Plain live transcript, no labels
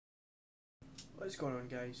What's going on,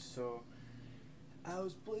 guys? So I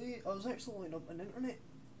was actually looking up on the internet,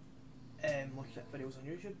 looking at videos on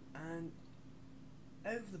YouTube, and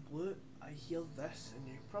out of the blue I hear this, and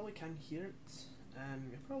you probably can hear it.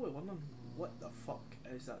 You're probably wondering, what the fuck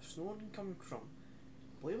is that snoring coming from?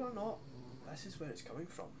 Believe it or not, this is where it's coming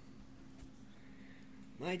from.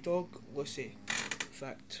 My dog Lucy. In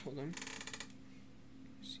fact, hold on.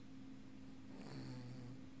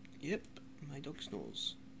 Yep, my dog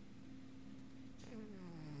snores.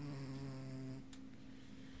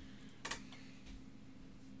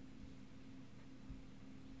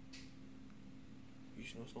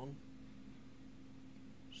 You snoring?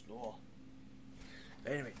 Snore.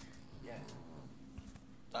 But anyway, yeah,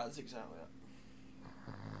 that's exactly it.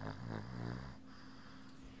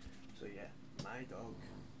 So yeah, my dog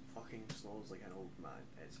fucking snores like an old man.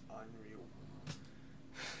 It's unreal.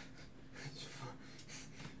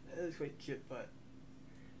 It's quite cute, but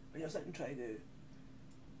when you're sitting and trying to do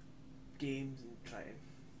games and try to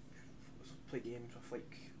play games with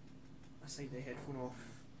like a side of the headphone off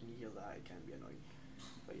and you hear that, it can be annoying.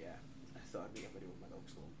 But yeah, I thought I'd make a video with my dog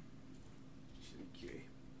snore. She's a wee cutie.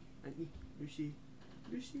 Aren't you? Lucy?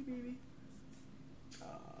 Lucy, baby.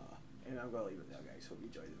 And I'm gonna leave it there, guys. Hope you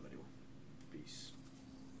enjoyed the video. Peace.